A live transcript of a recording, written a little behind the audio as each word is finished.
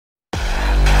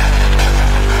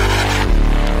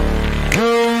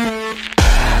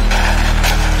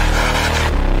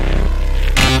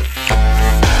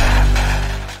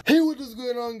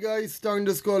guys, Star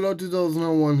Scholar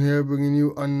 2001 here, bringing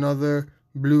you another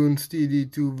Bloons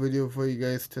TD2 video for you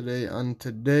guys today. And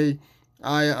today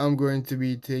I am going to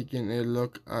be taking a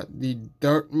look at the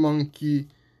Dirt Monkey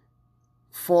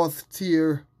 4th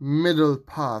tier middle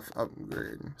path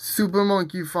upgrade. Super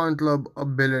Monkey Fan Club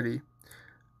ability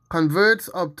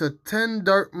converts up to 10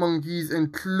 Dirt Monkeys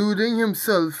including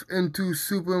himself into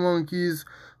Super Monkeys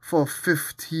for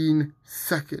 15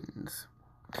 seconds.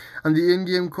 And the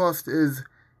in-game cost is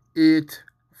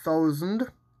 8,000.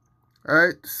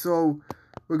 Alright, so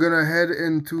we're gonna head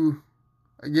into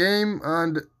a game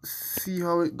and see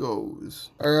how it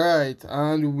goes. Alright,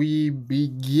 and we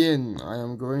begin. I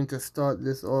am going to start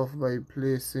this off by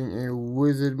placing a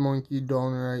wizard monkey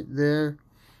down right there.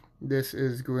 This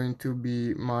is going to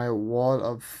be my wall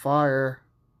of fire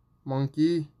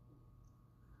monkey.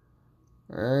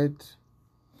 Alright,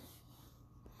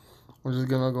 I'm just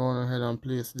gonna go on ahead and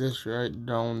place this right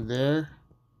down there.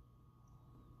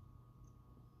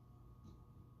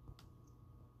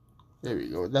 There we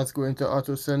go. That's going to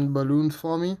auto send balloons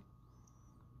for me.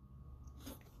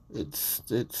 It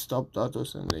stopped auto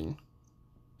sending.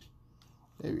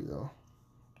 There we go.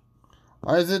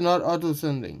 Why is it not auto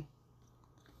sending?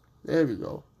 There we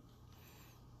go.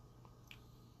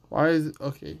 Why is it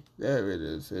okay? There it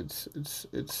is.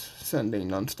 It's sending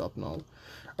non-stop now.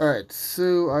 Alright,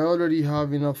 so I already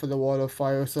have enough for the wall of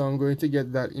fire, so I'm going to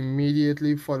get that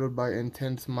immediately, followed by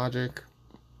intense magic.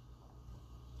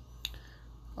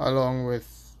 Along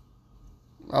with,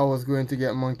 I was going to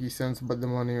get monkey sense, but the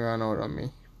money ran out on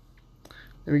me.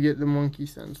 Let me get the monkey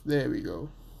sense. There we go.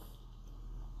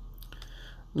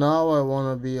 Now I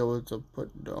want to be able to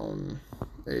put down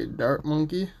a dart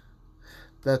monkey.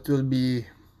 That will be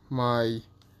my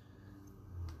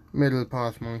middle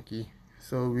path monkey.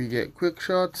 So we get quick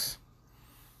shots.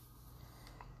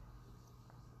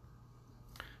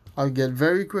 I'll get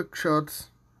very quick shots.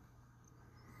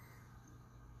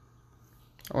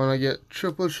 I want to get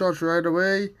triple shots right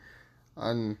away,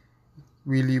 and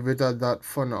we leave it at that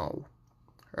for now.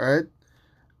 Alright.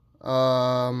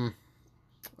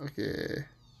 Okay.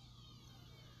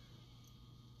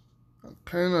 I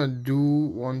kind of do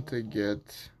want to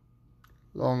get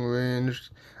long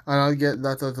range, and I'll get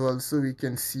that as well so we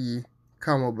can see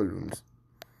camo balloons.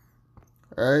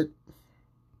 Alright.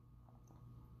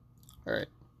 Alright.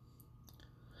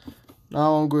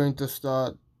 Now I'm going to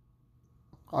start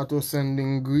auto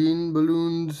sending green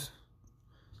balloons,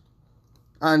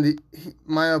 and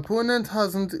my opponent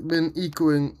hasn't been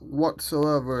echoing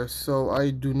whatsoever, so I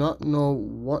do not know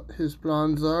what his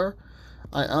plans are.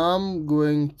 I am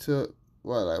going to,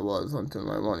 well, I was until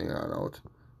my money ran out.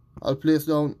 I'll place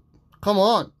down, come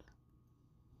on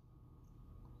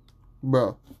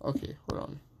bro. Okay, hold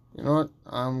on. You know what,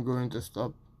 I'm going to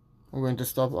stop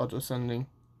auto sending.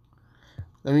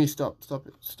 Let me stop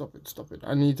it.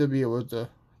 I need to be able to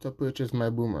purchase my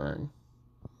boomerang.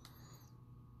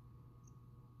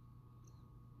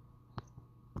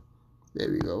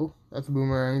 There we go. That's a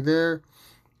boomerang there.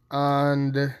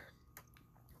 And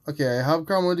okay, I have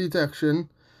camo detection.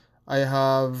 I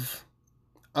have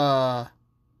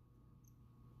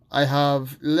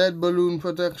lead balloon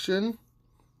protection.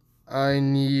 I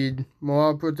need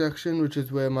more protection, which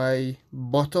is where my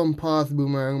bottom path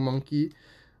boomerang monkey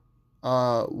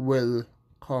will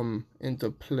come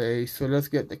into play. So let's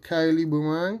get the Kylie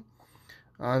boomerang,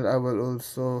 and I will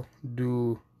also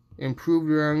do improved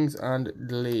ranks and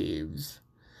glaives.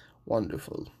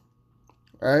 Wonderful.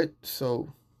 Alright,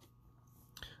 so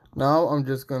now I'm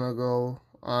just gonna go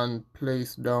and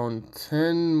place down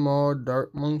 10 more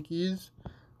dart monkeys.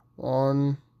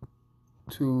 1,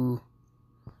 2,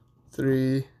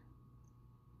 3,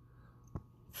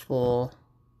 4,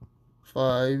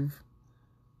 5,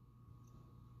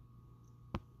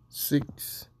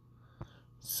 6,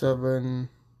 7,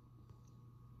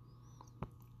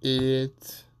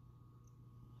 8,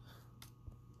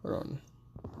 hold on,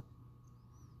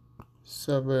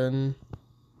 7,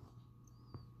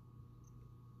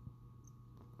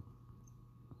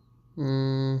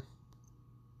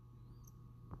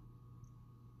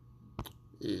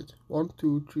 8, 1,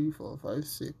 2, 3, 4, 5,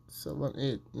 6, 7,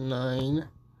 8, 9,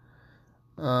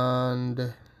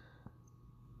 and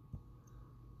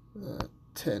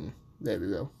 10. There we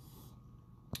go.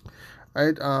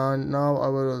 Right, and now I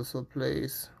will also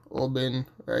place Obin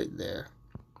right there.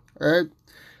 Right.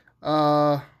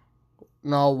 Now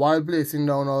while placing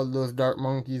down all those dark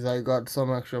monkeys, I got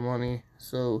some extra money,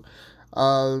 so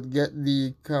I'll get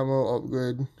the camo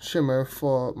upgrade shimmer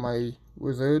for my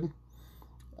wizard,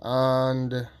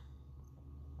 and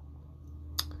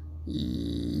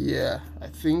Yeah, I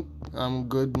think I'm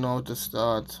good now to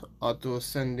start auto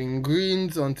sending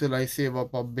greens until I save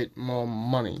up a bit more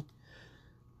money.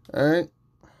 Alright.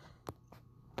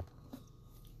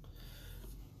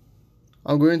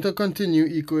 I'm going to continue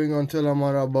ecoing until I'm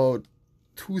at about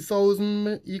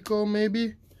 2000 eco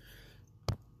maybe.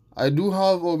 I do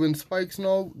have urban spikes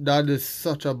now. That is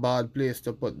such a bad place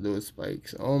to put those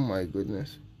spikes. Oh my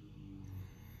goodness.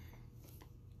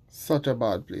 Such a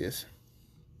bad place.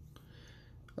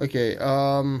 Okay,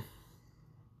 I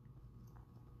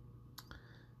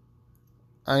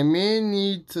may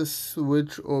need to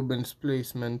switch Urban's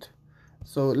placement.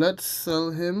 So let's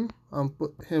sell him and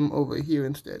put him over here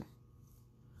instead.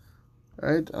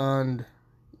 Right, and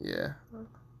yeah.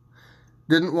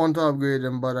 Didn't want to upgrade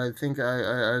him, but I think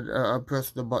I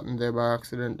pressed the button there by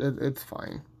accident. It's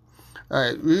fine.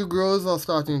 Alright, regrows are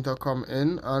starting to come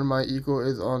in, and my eco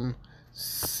is on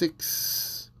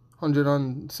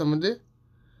 670.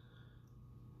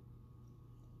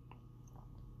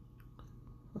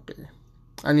 Okay.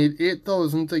 I need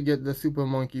 8,000 to get the Super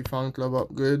Monkey Fan Club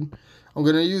upgrade. I'm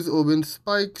gonna use Urban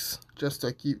Spikes just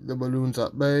to keep the balloons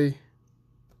at bay.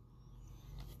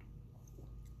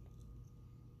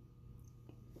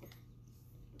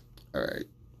 Alright.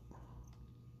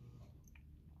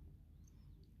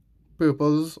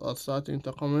 Purples are starting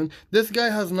to come in. This guy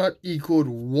has not ecoed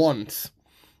once.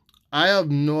 I have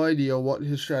no idea what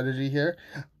his strategy here.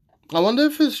 I wonder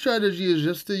if his strategy is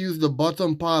just to use the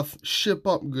bottom path ship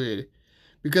upgrade.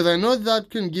 Because I know that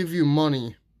can give you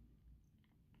money.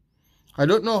 I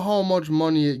don't know how much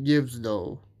money it gives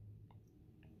though.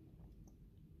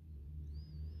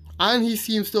 And he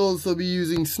seems to also be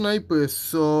using snipers,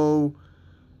 so...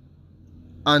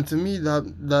 And to me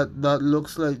that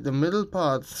looks like the middle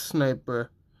path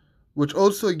sniper, which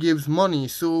also gives money.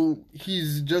 So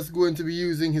he's just going to be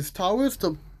using his towers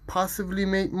to passively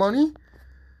make money?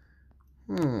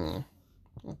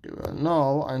 Okay, well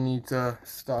now I need to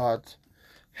start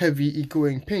heavy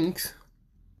ecoing pinks.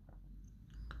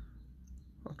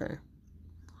 Okay.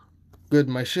 Good,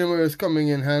 my shimmer is coming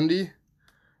in handy.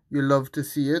 You love to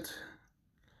see it.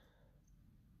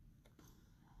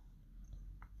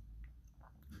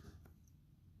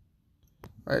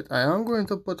 Right, I am going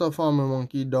to put a farmer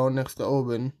monkey down next to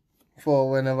Oben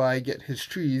for whenever I get his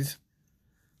trees.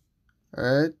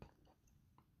 Alright.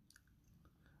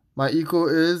 My eco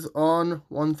is on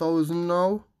 1000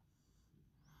 now.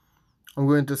 I'm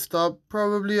going to stop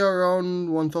probably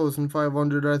around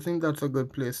 1500. I think that's a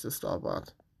good place to stop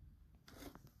at.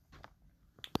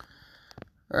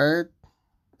 Alright.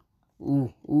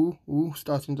 Ooh,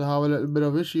 starting to have a little bit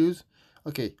of issues.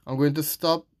 Okay, I'm going to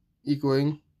stop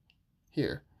ecoing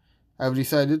here. I've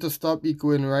decided to stop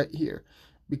ecoing right here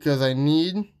because I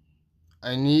need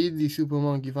the Super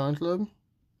Monkey Fan Club.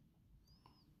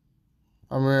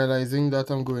 I'm realizing that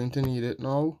I'm going to need it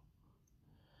now.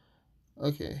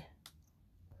 Okay.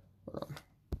 Hold on.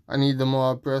 I need the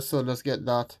mob press, so let's get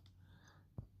that.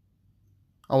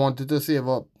 I wanted to save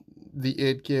up the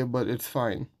 8k, but it's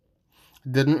fine.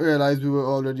 Didn't realize we were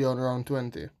already on round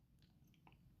 20.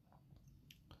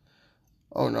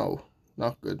 Oh no.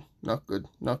 Not good. Not good.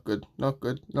 Not good. Not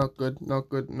good. Not good. Not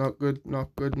good. Not good.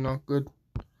 Not good. Not good.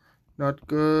 Not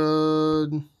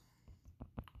good.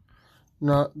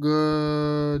 Not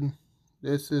good.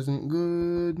 This isn't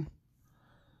good.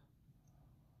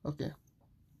 Okay.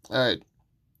 Alright.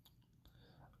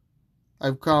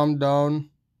 I've calmed down.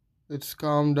 It's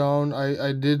calmed down.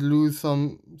 I did lose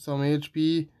some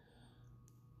HP.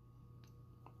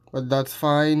 But that's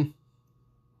fine.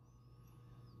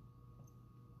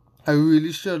 I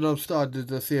really should have started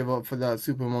to save up for that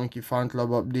Super Monkey Fan Club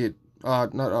update.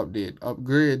 Not update.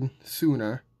 Upgrade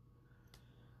sooner.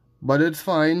 But it's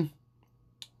fine.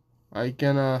 I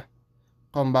can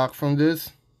come back from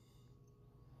this.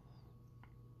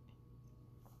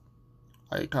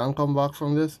 I can come back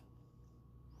from this.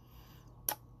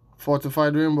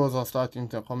 Fortified rainbows are starting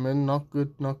to come in. Not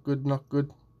good, not good, not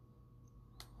good.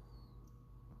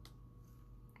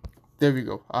 There we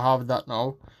go. I have that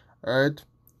now. Alright.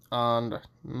 And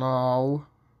now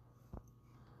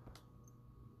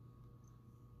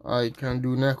I can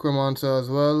do necromancer as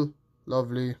well.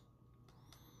 Lovely.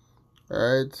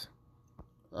 Alright.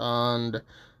 And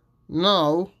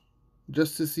now,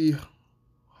 just to see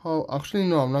how... Actually,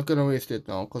 no, I'm not going to waste it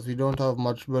now because we don't have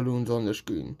much balloons on the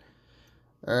screen.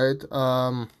 Alright.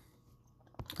 I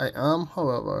am,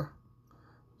 however,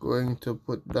 going to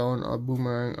put down a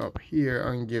boomerang up here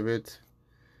and give it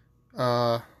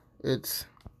its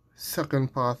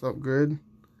second path upgrade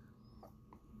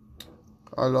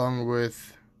along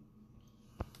with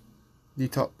the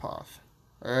top path.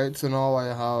 Alright, so now I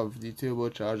have the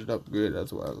turbocharged upgrade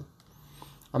as well.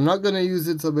 I'm not going to use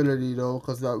its ability though,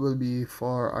 because that will be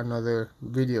for another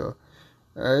video.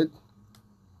 Alright.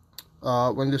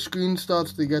 When the screen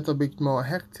starts to get a bit more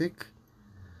hectic,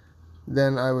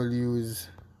 then I will use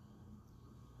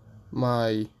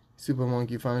my Super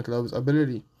Monkey Fan Club's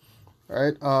ability.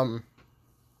 Alright,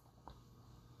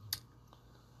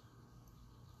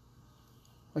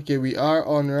 okay, we are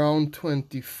on round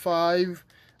 25.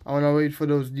 I want to wait for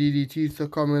those DDTs to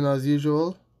come in as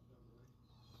usual.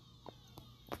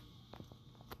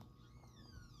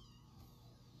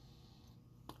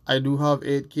 I do have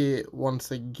 8k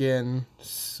once again,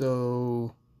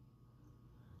 so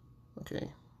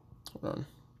okay, hold on.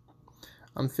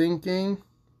 I'm thinking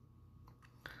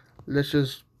let's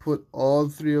just put all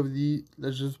three of these,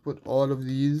 let's just put all of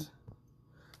these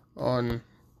on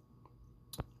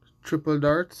triple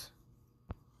darts.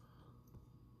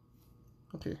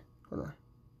 Okay, hold on.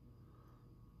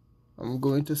 I'm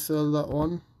going to sell that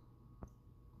one,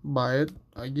 buy it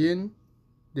again.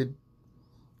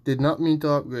 Did not mean to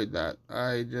upgrade that.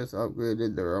 I just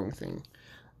upgraded the wrong thing.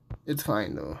 It's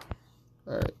fine though.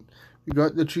 Alright, we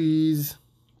got the trees.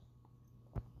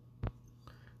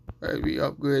 Alright, we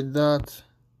upgrade that.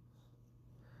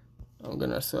 I'm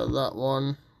gonna sell that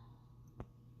one.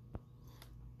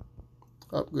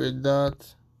 Upgrade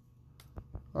that.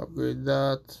 Upgrade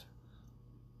that.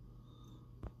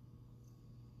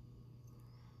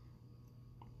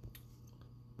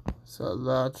 Sell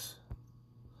that.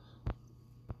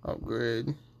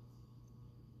 Upgrade.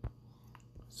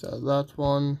 Sell that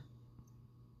one.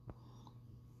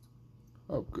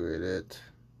 Upgrade it.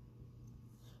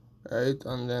 Right,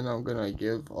 and then I'm gonna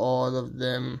give all of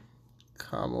them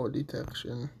camo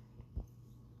detection.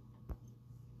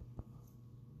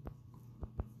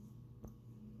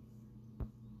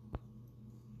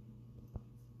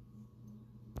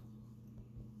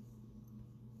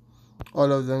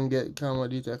 All of them get camo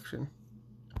detection.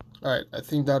 Alright, I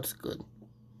think that's good.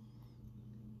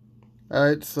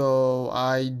 Alright, so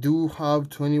I do have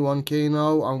 21k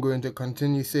now. I'm going to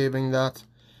continue saving that.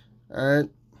 Alright.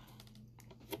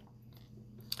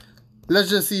 Let's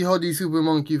just see how the Super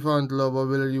Monkey Fan Club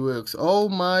ability works. Oh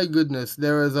my goodness,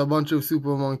 there is a bunch of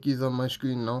Super Monkeys on my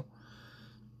screen now.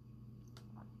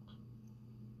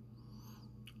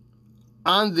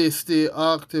 And they stay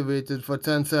activated for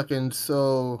 10 seconds,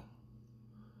 so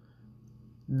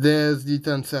there's the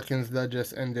 10 seconds that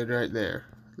just ended right there.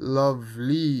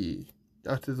 Lovely.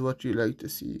 That is what you like to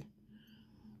see.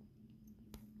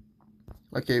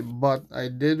 Okay, but I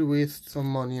did waste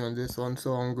some money on this one,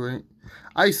 so I'm going...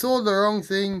 I sold the wrong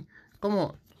thing. Come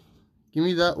on. Give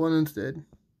me that one instead.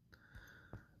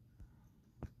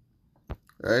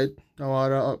 Right, I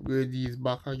want to upgrade these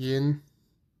back again.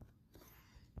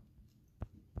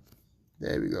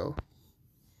 There we go.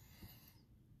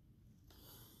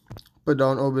 Put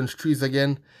down Oben's trees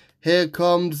again. Here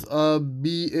comes a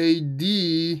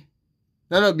BAD.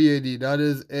 Not a BAD, that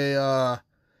is a...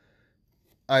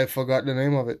 I forgot the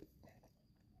name of it.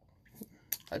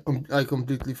 I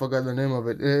completely forgot the name of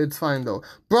it. It's fine though.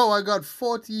 Bro, I got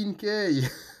 14k.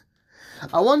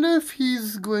 I wonder if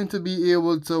he's going to be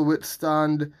able to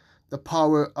withstand the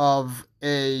power of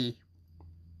a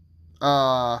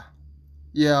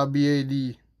yeah, BAD,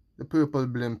 the purple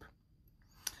blimp.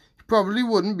 He probably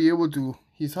wouldn't be able to.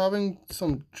 He's having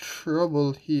some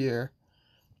trouble here.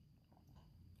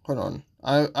 Hold on.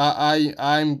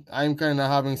 I'm kind of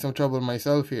having some trouble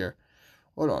myself here.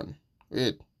 Hold on.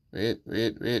 Wait.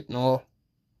 No.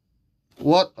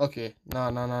 What? Okay.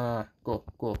 No. Go.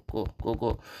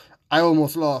 I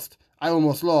almost lost. I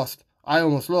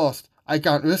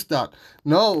can't risk that.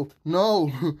 No,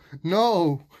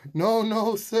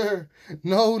 sir.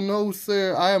 No,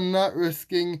 sir. I'm not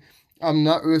risking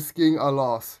a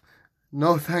loss.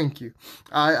 No, thank you.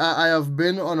 I have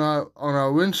been on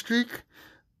a win streak,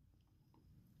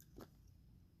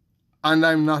 and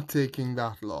I'm not taking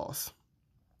that loss.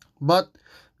 But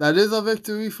that is a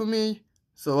victory for me,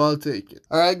 so I'll take it.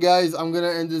 Alright guys, I'm going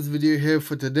to end this video here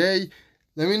for today.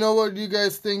 Let me know what you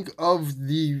guys think of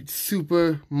the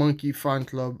Super Monkey Fan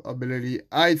Club ability.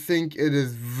 I think it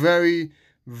is very,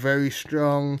 very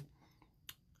strong.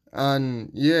 And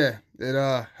yeah,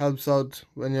 it helps out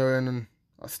when you're in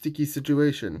a sticky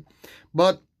situation.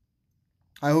 But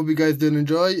I hope you guys did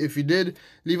enjoy. If you did,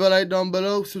 leave a like down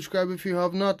below. Subscribe if you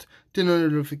have not. Turn on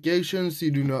notifications so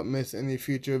you do not miss any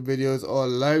future videos or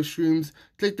live streams.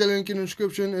 Click the link in the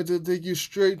description. It will take you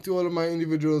straight to all of my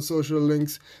individual social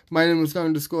links. My name is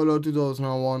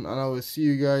Count_2001 and I will see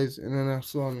you guys in the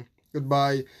next one.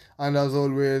 Goodbye. And as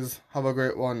always, have a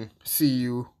great one. See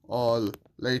you all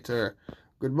later.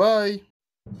 Goodbye.